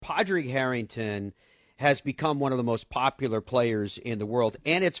Padraig Harrington has become one of the most popular players in the world,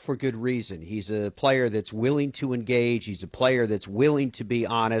 and it's for good reason. He's a player that's willing to engage. He's a player that's willing to be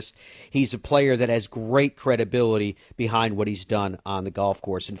honest. He's a player that has great credibility behind what he's done on the golf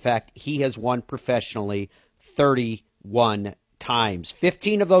course. In fact, he has won professionally 31 times.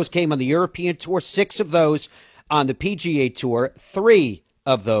 15 of those came on the European Tour, 6 of those on the PGA Tour. 3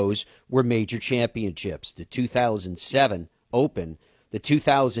 of those were major championships: the 2007 Open, the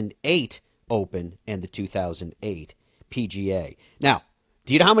 2008 Open, and the 2008 PGA. Now,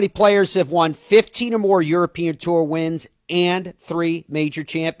 do you know how many players have won 15 or more European Tour wins and 3 major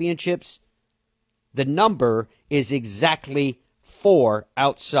championships? The number is exactly 4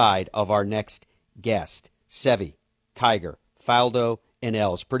 outside of our next guest: Seve, Tiger, Faldo, and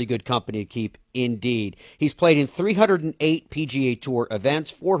Els. Pretty good company to keep indeed. He's played in 308 PGA Tour events,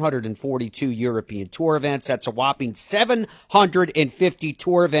 442 European Tour events. That's a whopping 750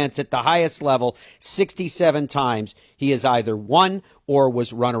 tour events at the highest level. 67 times he has either won or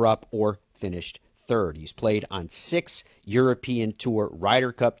was runner-up or finished third. He's played on 6 European Tour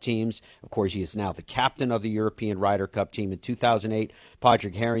Ryder Cup teams. Of course, he is now the captain of the European Ryder Cup team. In 2008,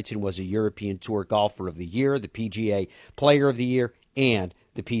 Padraig Harrington was a European Tour Golfer of the Year, the PGA Player of the Year, and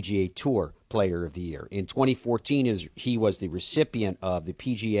the PGA Tour Player of the Year. In 2014, he was the recipient of the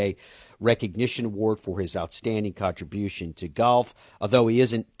PGA Recognition Award for his outstanding contribution to golf. Although he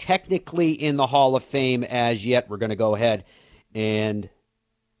isn't technically in the Hall of Fame as yet, we're going to go ahead and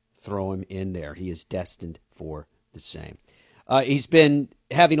throw him in there. He is destined for the same. He's been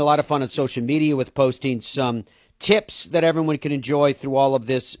having a lot of fun on social media with posting some tips that everyone can enjoy through all of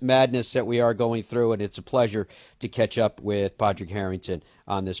this madness that we are going through, and it's a pleasure to catch up with Padraig Harrington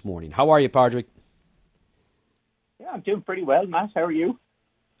on this morning. How are you, Padraig? Yeah, I'm doing pretty well, Matt. How are you?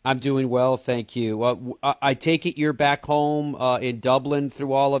 I'm doing well, thank you. I take it you're back home in Dublin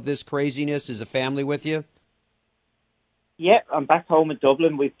through all of this craziness. Is the family with you? Yeah, I'm back home in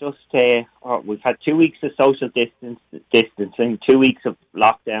Dublin. We've just we've had 2 weeks of social distancing, 2 weeks of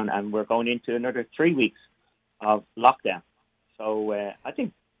lockdown, and we're going into another 3 weeks of lockdown. So I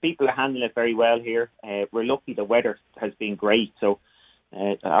think people are handling it very well here. We're lucky the weather has been great, so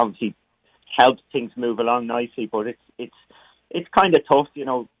obviously helps things move along nicely. But it's kind of tough, you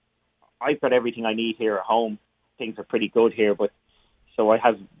know. I've got everything I need here at home. Things are pretty good here, but so I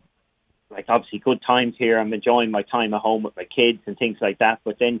have obviously good times here. I'm enjoying my time at home with my kids and things like that.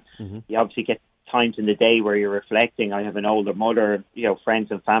 But then you obviously get times in the day where you're reflecting. I have an older mother, you know, friends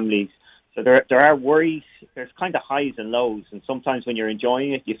and families. So there are worries. There's kind of highs and lows, and sometimes when you're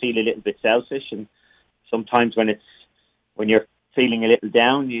enjoying it, you feel a little bit selfish, and sometimes when you're feeling a little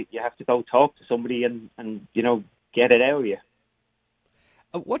down, you have to go talk to somebody and you know, get it out of you.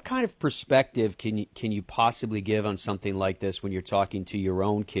 What kind of perspective can you possibly give on something like this when you're talking to your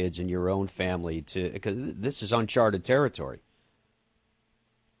own kids and your own family? Because this is uncharted territory.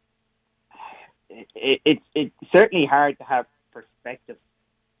 It's certainly hard to have perspective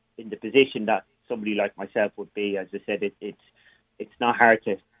in the position that somebody like myself would be. As I said, it's not hard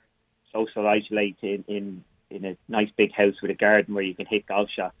to social isolate in a nice big house with a garden where you can hit golf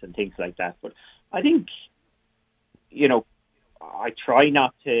shots and things like that. But I think, you know, I try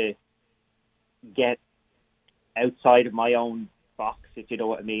not to get outside of my own box, if you know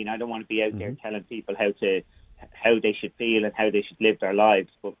what I mean. I don't want to be out there telling people how they should feel and how they should live their lives.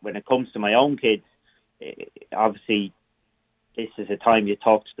 But when it comes to my own kids, obviously this is a time you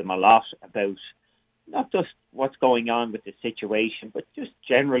talk to them a lot about not just what's going on with the situation, but just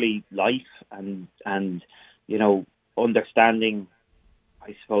generally life and you know, understanding,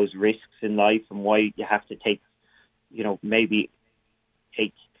 I suppose, risks in life and why you have to take, you know, maybe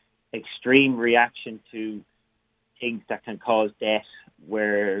take extreme reaction to things that can cause death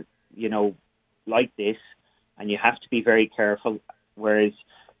where, you know, like this, and you have to be very careful. Whereas,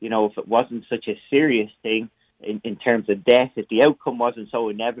 you know, if it wasn't such a serious thing in terms of death, if the outcome wasn't so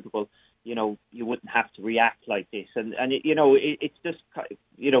inevitable, you know, you wouldn't have to react like this. And it, you know, it's just,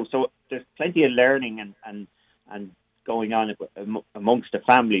 you know, so there's plenty of learning and going on amongst the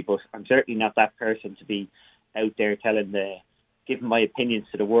family, but I'm certainly not that person to be out there giving my opinions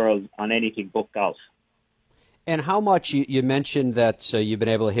to the world on anything but golf. And how much you mentioned that you've been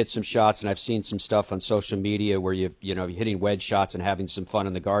able to hit some shots, and I've seen some stuff on social media where you're hitting wedge shots and having some fun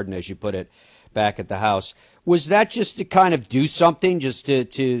in the garden, as you put it, back at the house. Was that just to kind of do something, just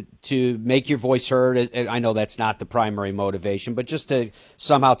to make your voice heard? I know that's not the primary motivation, but just to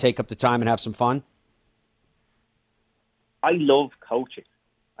somehow take up the time and have some fun? I love coaching.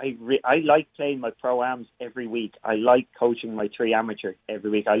 I like playing my pro-ams every week. I like coaching my 3 amateur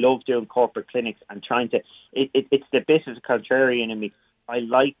every week. I love doing corporate clinics and trying to... It's the bit of the contrarian in me. I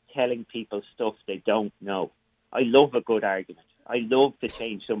like telling people stuff they don't know. I love a good argument. I love to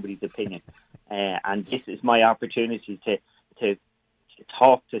change somebody's opinion, and this is my opportunity to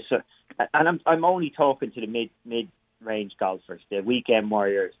talk to. And I'm only talking to the mid range golfers, the weekend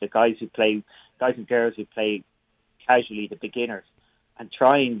warriors, the guys and girls who play casually, the beginners, and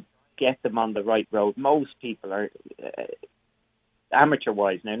try and get them on the right road. Most people are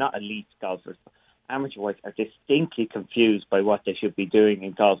amateur-wise now, not elite golfers, but amateur-wise are distinctly confused by what they should be doing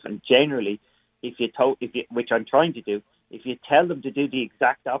in golf. And generally, which I'm trying to do, if you tell them to do the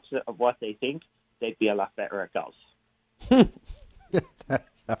exact opposite of what they think, they'd be a lot better at golf.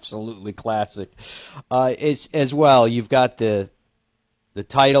 Absolutely classic. As well, you've got the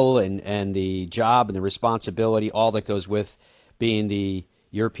title and the job and the responsibility, all that goes with being the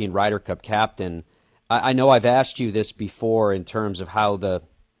European Ryder Cup captain. I know I've asked you this before in terms of how the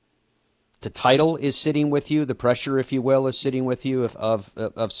title is sitting with you, the pressure, if you will, is sitting with you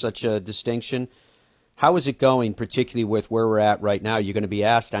of such a distinction. How is it going, particularly with where we're at right now? You're going to be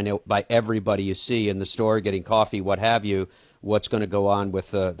asked, I know, by everybody you see in the store, getting coffee, what have you, what's going to go on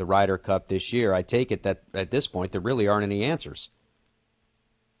with the Ryder Cup this year. I take it that at this point there really aren't any answers.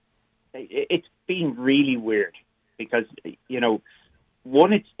 It's been really weird because,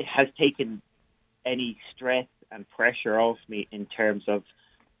 one, it has taken any stress and pressure off me in terms of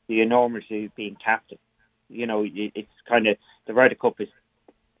the enormity of being captain. It's kind of, the Ryder Cup is,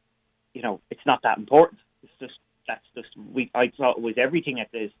 it's not that important. I thought it was everything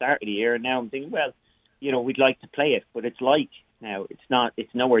at the start of the year, and now I'm thinking, well, we'd like to play it, but it's like now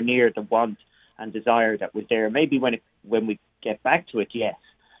it's nowhere near the want and desire that was there. Maybe when we get back to it, yes,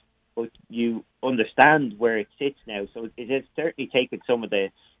 but you understand where it sits now. So it has certainly taken some of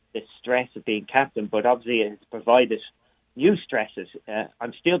the stress of being captain, but obviously it has provided new stresses.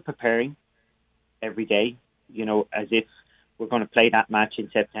 I'm still preparing every day, as if we're going to play that match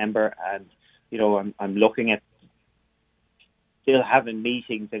in September, and I'm looking at still having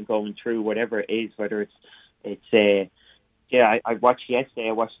meetings and going through whatever it is, whether it's I watched yesterday.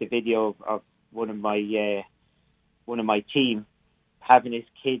 I watched the video of one of my team having his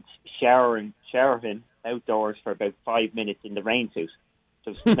kids shower him outdoors for about 5 minutes in the rain suit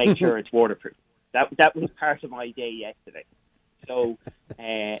to make sure it's waterproof. That was part of my day yesterday. So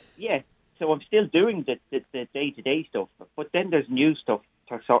so I'm still doing the day-to-day stuff, but then there's new stuff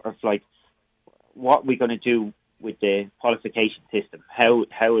to sort of like, what are we going to do with the qualification system?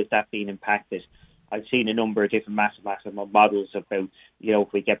 How is that being impacted? I've seen a number of different mathematical models about,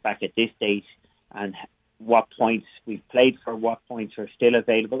 if we get back at this date and what points we've played for, what points are still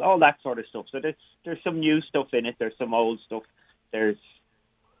available, all that sort of stuff. So there's some new stuff in it. There's some old stuff. There's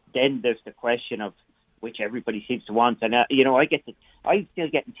the question of which everybody seems to want. And, I'm still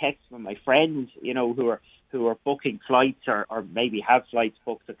getting texts from my friends, who are booking flights or maybe have flights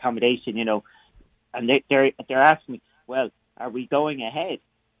booked, accommodation, and they're asking me, well, are we going ahead?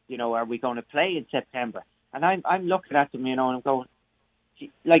 Are we going to play in September? And I'm looking at them, and I'm going,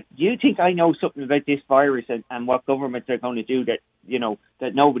 like, do you think I know something about this virus and what governments are going to do that,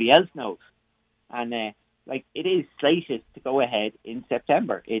 that nobody else knows? And, it is slated to go ahead in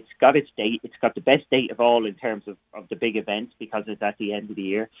September. It's got its date. It's got the best date of all in terms of the big events because it's at the end of the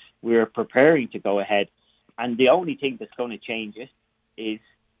year. We're preparing to go ahead. And the only thing that's going to change it is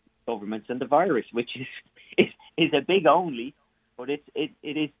governments and the virus, which is a big only, but it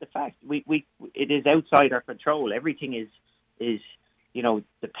is the fact. It is outside our control. Everything is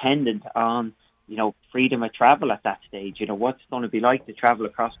dependent on freedom of travel at that stage. What's going to be like to travel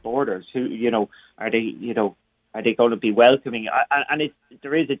across borders? Who are they going to be welcoming? And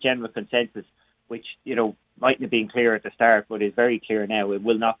there is a general consensus, which mightn't have been clear at the start, but is very clear now. It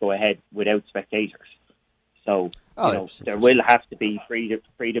will not go ahead without spectators. So there will have to be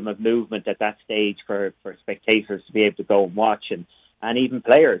freedom of movement at that stage for spectators to be able to go and watch and even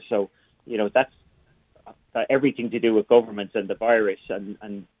players. So that's got everything to do with governments and the virus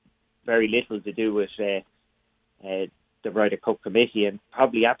and very little to do with the Ryder Cup committee, and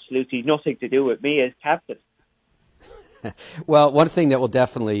probably absolutely nothing to do with me as captain. Well, one thing that will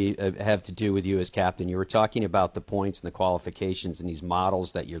definitely have to do with you as captain, you were talking about the points and the qualifications and these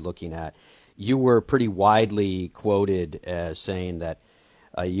models that you're looking at. You were pretty widely quoted as saying that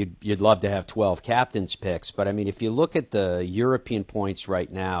you'd love to have 12 captains picks. But, I mean, if you look at the European points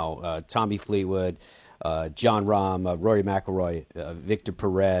right now, Tommy Fleetwood, Jon Rahm, Rory McIlroy, Victor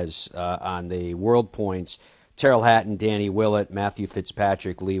Perez on the world points, Terrell Hatton, Danny Willett, Matthew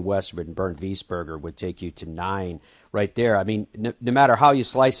Fitzpatrick, Lee Westwood, and Bernd Wiesberger would take you to 9 right there. I mean, no matter how you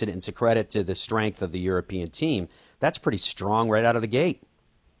slice it, it's a credit to the strength of the European team. That's pretty strong right out of the gate.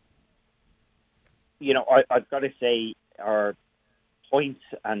 I've got to say our points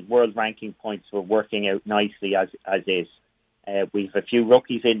and world ranking points were working out nicely as is. We've a few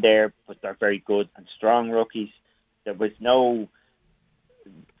rookies in there, but they're very good and strong rookies. There was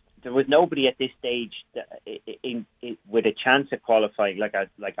nobody at this stage with a chance of qualifying, like a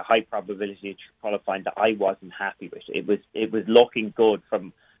high probability of qualifying, that I wasn't happy with. It was looking good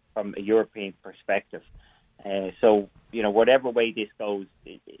from a European perspective. So whatever way this goes,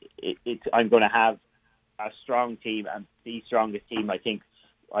 I'm going to have a strong team, and the strongest team I think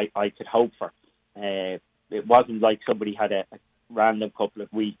I could hope for. It wasn't like somebody had a random couple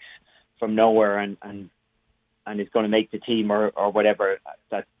of weeks from nowhere and is going to make the team or whatever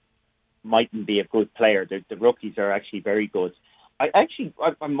that mightn't be a good player. The rookies are actually very good.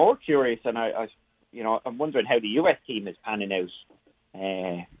 I'm more curious, and I'm wondering how the US team is panning out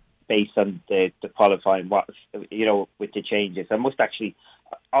based on the qualifying. With the changes,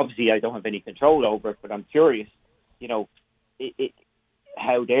 obviously I don't have any control over it, but I'm curious,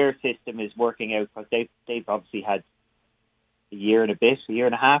 how their system is working out, because they've obviously had a year and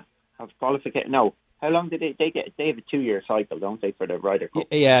a half of qualification. No. How long did they get? They have a 2-year cycle, don't they, for the Ryder Cup?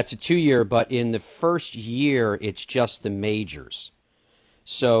 Yeah, it's a 2-year, but in the first year, it's just the majors.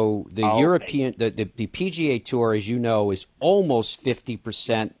 So the European, the PGA Tour, as you know, is almost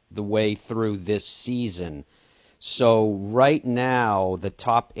 50% the way through this season. So right now, the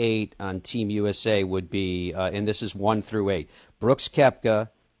top 8 on Team USA would be, and this is 1 through 8, Brooks Koepka,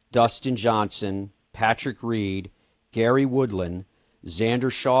 Dustin Johnson, Patrick Reed, Gary Woodland, Xander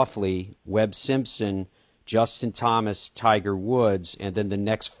Schauffele, Webb Simpson, Justin Thomas, Tiger Woods, and then the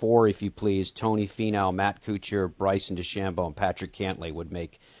next 4, if you please, Tony Finau, Matt Kuchar, Bryson DeChambeau, and Patrick Cantlay would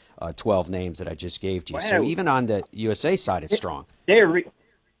make 12 names that I just gave to you. Wow. So even on the USA side, it's strong. They're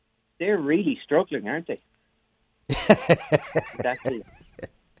really struggling, aren't they? That's it.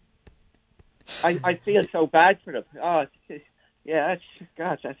 I feel so bad for them. Oh,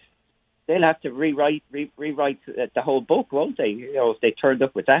 they'll have to rewrite the whole book, won't they? If they turned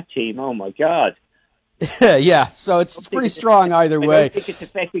up with that team, oh my God. Yeah, so it's pretty strong either way.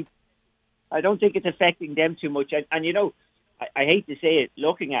 I don't think it's affecting them too much. And I hate to say it,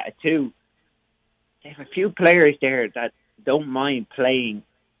 looking at it too, there's a few players there that don't mind playing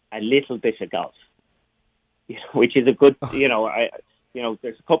a little bit of golf, which is a good,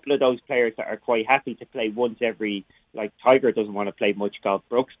 there's a couple of those players that are quite happy to play once every, like Tiger doesn't want to play much golf,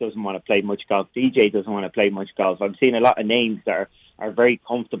 Brooks doesn't want to play much golf, DJ doesn't want to play much golf. I'm seeing a lot of names that are very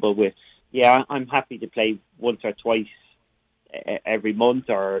comfortable with, I'm happy to play once or twice every month,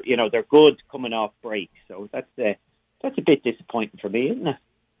 or, they're good coming off break. So that's a bit disappointing for me, isn't it?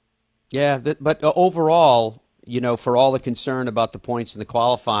 Yeah, but overall, for all the concern about the points in the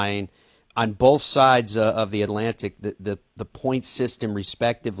qualifying, on both sides of the Atlantic, the point system,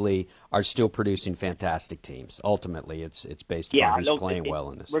 respectively, are still producing fantastic teams. Ultimately, it's based upon who's playing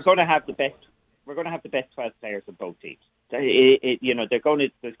well in this. We're going to have the best. We're going to have the best 12 players of both teams. There's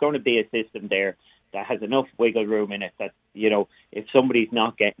going to be a system there that has enough wiggle room in it that if somebody's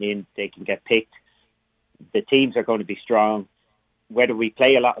not getting in, they can get picked. The teams are going to be strong. Whether we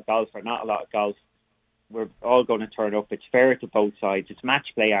play a lot of golf or not a lot of golf, we're all going to turn up. It's fair to both sides. It's match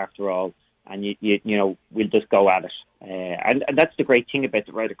play after all, and we'll just go at it. And that's the great thing about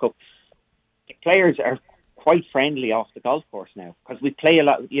the Ryder Cup. The players are quite friendly off the golf course now, because we play a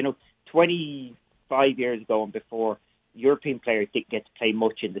lot. 25 years ago and before, European players didn't get to play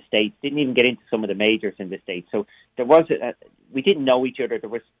much in the States. Didn't even get into some of the majors in the States. So there was we didn't know each other. There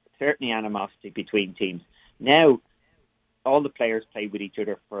was certainly animosity between teams. Now all the players play with each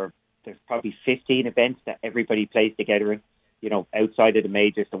other there's probably 15 events that everybody plays together in, outside of the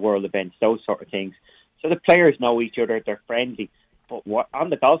majors, the world events, those sort of things. So the players know each other, they're friendly. But on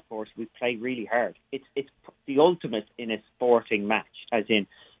the golf course, we play really hard. It's the ultimate in a sporting match, as in,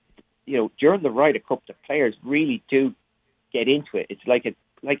 during the Ryder Cup, the players really do get into it. It's like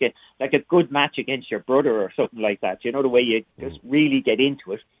a good match against your brother or something like that. The way you just really get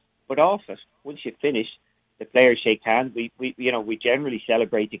into it. But off it, once you finish, the players shake hands. We generally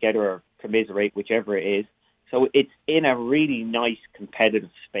celebrate together or commiserate, whichever it is. So it's in a really nice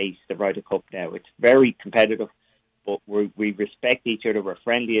competitive space, the Ryder Cup now. It's very competitive, but we respect each other. We're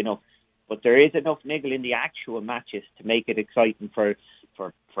friendly enough, but there is enough niggle in the actual matches to make it exciting for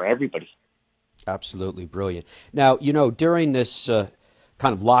everybody. Absolutely brilliant. Now, during this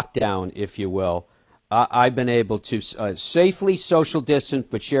kind of lockdown, if you will, I've been able to safely social distance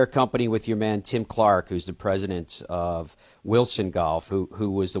but share company with your man Tim Clark, who's the president of Wilson Golf,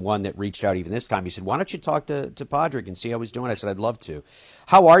 who was the one that reached out even this time. He said, "Why don't you talk to Padraig and see how he's doing?" I said, "I'd love to."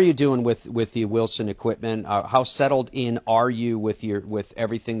 How are you doing with the Wilson equipment? How settled in are you with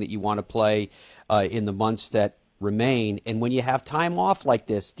everything that you want to play in the months that remain. And when you have time off like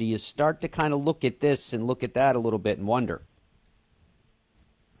this, do you start to kind of look at this and look at that a little bit and wonder?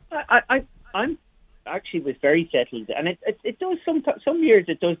 I'm actually was very settled, and it does some years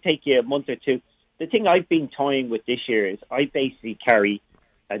it does take you a month or two. The thing I've been toying with this year is I basically carry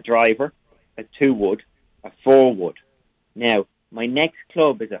a driver, a 2-wood, a 4-wood. Now my next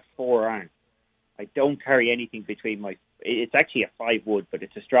club is a 4-iron. I don't carry anything between my. It's actually a 5-wood, but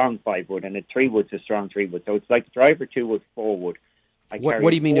it's a strong 5-wood, and a 3-wood's a strong 3-wood. So it's like driver, 2-wood, 4-wood. What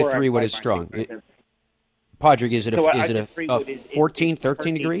do you mean a 3-wood is strong? Padraig, is it a 14,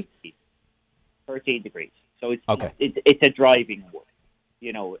 13 degree? 13 degrees. So it's okay. It's a driving wood,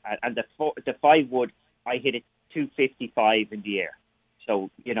 and the 5-wood, I hit it 255 in the air. So,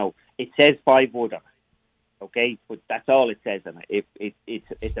 it says 5-wood on it, okay? But that's all it says on it.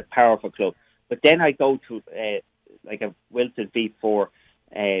 It's a powerful club. But then I go to like a Wilson V4.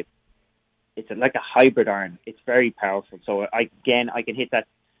 It's like a hybrid iron. It's very powerful. So I can hit that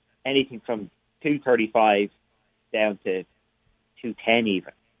anything from 235 down to 210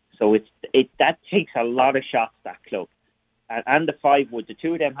 even. So that takes a lot of shots, that club. And the 5-wood, the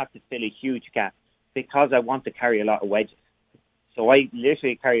two of them have to fill a huge gap because I want to carry a lot of wedges. So I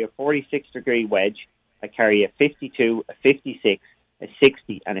literally carry a 46-degree wedge. I carry a 52, a 56, a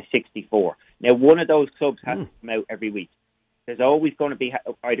 60, and a 64. Now, one of those clubs has to come out every week. There's always going to be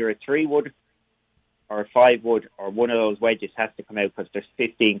either a 3-wood or a 5-wood, or one of those wedges has to come out because there's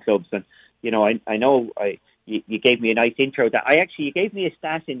 15 clubs. And, I know you gave me a nice intro. You gave me a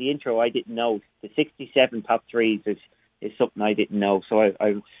stat in the intro I didn't know. The 67 top threes is something I didn't know. So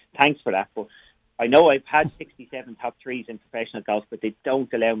I thanks for that. But I know I've had 67 top threes in professional golf, but they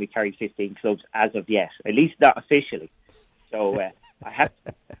don't allow me to carry 15 clubs as of yet, at least not officially. So I have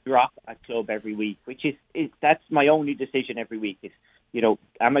to drop a club every week, which is that's my only decision every week is,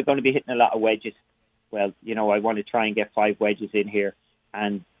 am I going to be hitting a lot of wedges? Well, I want to try and get 5 wedges in here.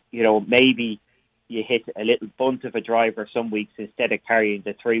 And, maybe you hit a little bunt of a driver some weeks instead of carrying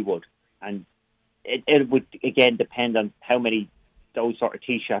the 3-wood. And it would, again, depend on how many those sort of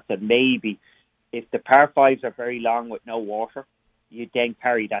tee shots. And maybe if the par 5s are very long with no water, you then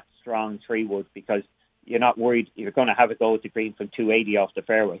carry that strong 3-wood because you're not worried you're going to have a go at the green from 280 off the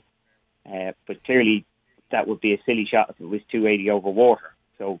fairway. But clearly that would be a silly shot if it was 280 over water.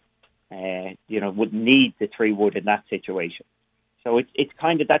 So, wouldn't need the 3-wood in that situation. So it's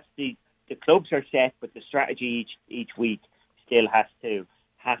kind of, that's the clubs are set, but the strategy each week still has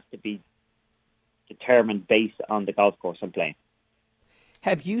to be determined based on the golf course I'm playing.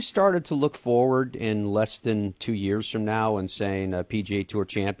 Have you started to look forward in less than 2 years from now and saying PGA Tour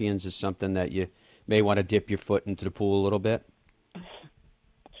Champions is something that you may want to dip your foot into the pool a little bit?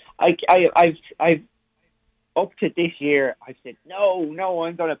 I've up to this year, I've said no,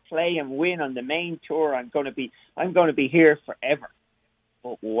 I'm going to play and win on the main tour. I'm going to be here forever.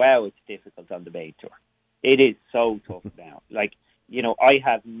 But wow, it's difficult on the main tour. It is so tough now. Like, I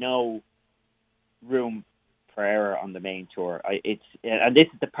have no room for error on the main tour. And this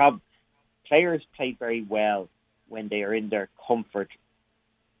is the problem. Players play very well when they are in their comfort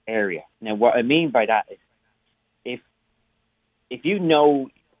area. Now, what I mean by that is,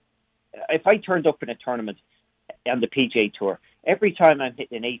 if I turned up in a tournament on the PGA Tour, every time I'm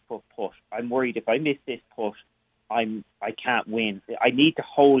hitting an 8-foot putt, I'm worried if I miss this putt, I can't win. I need to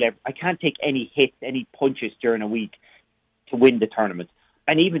hold. I can't take any hits, any punches during a week to win the tournament,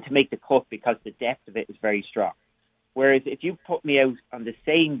 and even to make the cut because the depth of it is very strong. Whereas if you put me out on the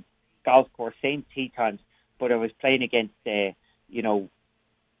same golf course, same tee times, but I was playing against, a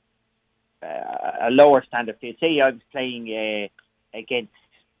lower standard field. Say I was playing against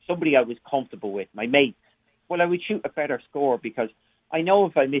somebody I was comfortable with, my mates. Well, I would shoot a better score because I know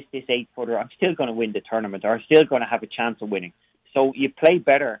if I miss this 8-footer, I'm still going to win the tournament or I'm still going to have a chance of winning. So you play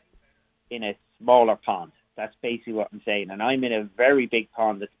better in a smaller pond. That's basically what I'm saying. And I'm in a very big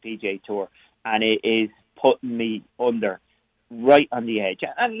pond at the PGA Tour, and it is putting me under, right on the edge.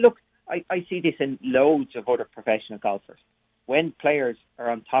 And look, I see this in loads of other professional golfers. When players are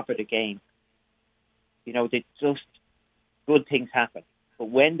on top of the game, they just, good things happen. But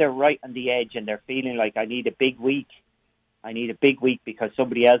when they're right on the edge and they're feeling like I need a big week because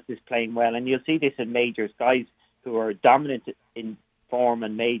somebody else is playing well. And you'll see this in majors, guys who are dominant in form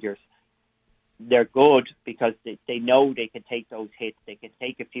and majors. They're good because they know they can take those hits. They can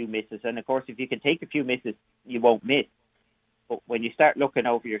take a few misses. And, of course, if you can take a few misses, you won't miss. But when you start looking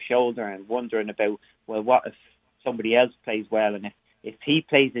over your shoulder and wondering about, well, what if somebody else plays well? And if he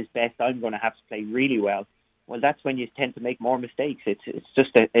plays his best, I'm going to have to play really well. Well, that's when you tend to make more mistakes. It's just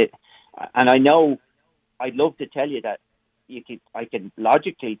and I know I'd love to tell you that I can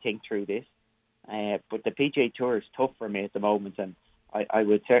logically think through this, But the PGA Tour is tough for me at the moment, and I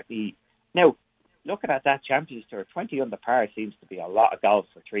would certainly now looking at that Champions Tour. 20 under par seems to be a lot of golf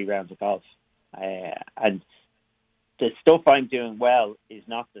for 3 rounds of golf, and the stuff I'm doing well is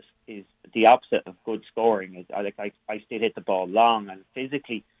not this is the opposite of good scoring. I still hit the ball long, and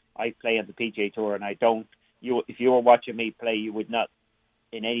physically I play on the PGA Tour, and I don't. If you were watching me play, you would not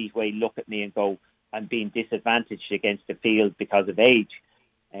in any way look at me and go, I'm being disadvantaged against the field because of age.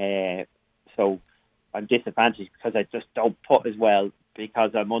 So I'm disadvantaged because I just don't putt as well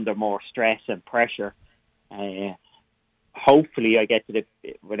because I'm under more stress and pressure. Hopefully,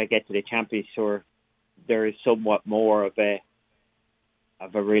 when I get to the Champions Tour, there is somewhat more of a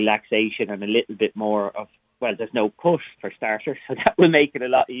relaxation and a little bit more of, well, there's no push for starters, so that will make it a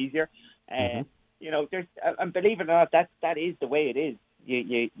lot easier. There's, and believe it or not, that is the way it is.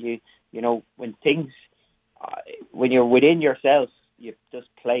 When things, when you're within yourself, you just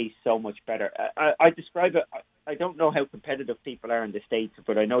play so much better. I describe it. I don't know how competitive people are in the States,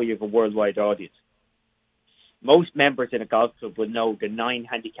 but I know you have a worldwide audience. Most members in a golf club will know the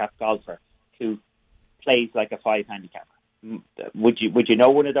 9-handicap golfer who plays like a 5-handicapper. Would you know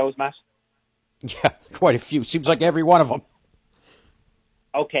one of those, Matt? Yeah, quite a few. Seems like every one of them.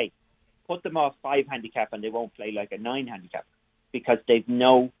 Okay, put them off 5-handicap and they won't play like a 9-handicap because they've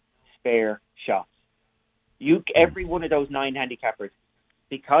no spare shots. Every one of those 9-handicappers,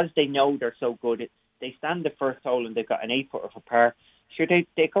 because they know they're so good, they stand the first hole and they've got an 8-footer for par. Sure,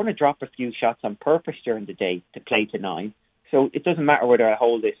 they're going to drop a few shots on purpose during the day to play to 9. So it doesn't matter whether I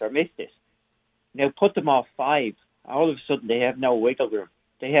hold this or miss this. Now put them off 5. All of a sudden they have no wiggle room.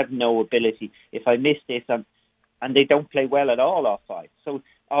 They have no ability. If I miss this, and they don't play well at all off 5. So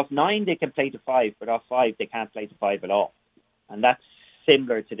off 9 they can play to 5, but off 5 they can't play to 5 at all. And that's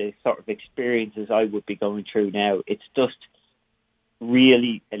similar to the sort of experiences I would be going through now. It's just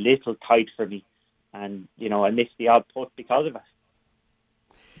really a little tight for me. And, I miss the odd putt because of it.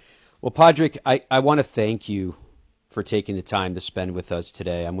 Well, Padraig, I want to thank you for taking the time to spend with us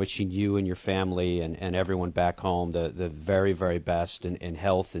today. I'm wishing you and your family and everyone back home the very, very best in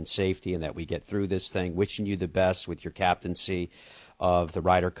health and safety, and that we get through this thing. Wishing you the best with your captaincy of the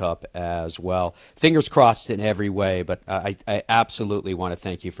Ryder Cup as well. Fingers crossed in every way, but I absolutely want to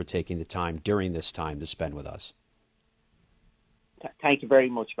thank you for taking the time during this time to spend with us. Thank you very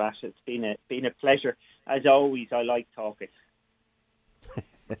much, Vash. It's been a pleasure. As always, I like talking.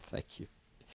 Thank you.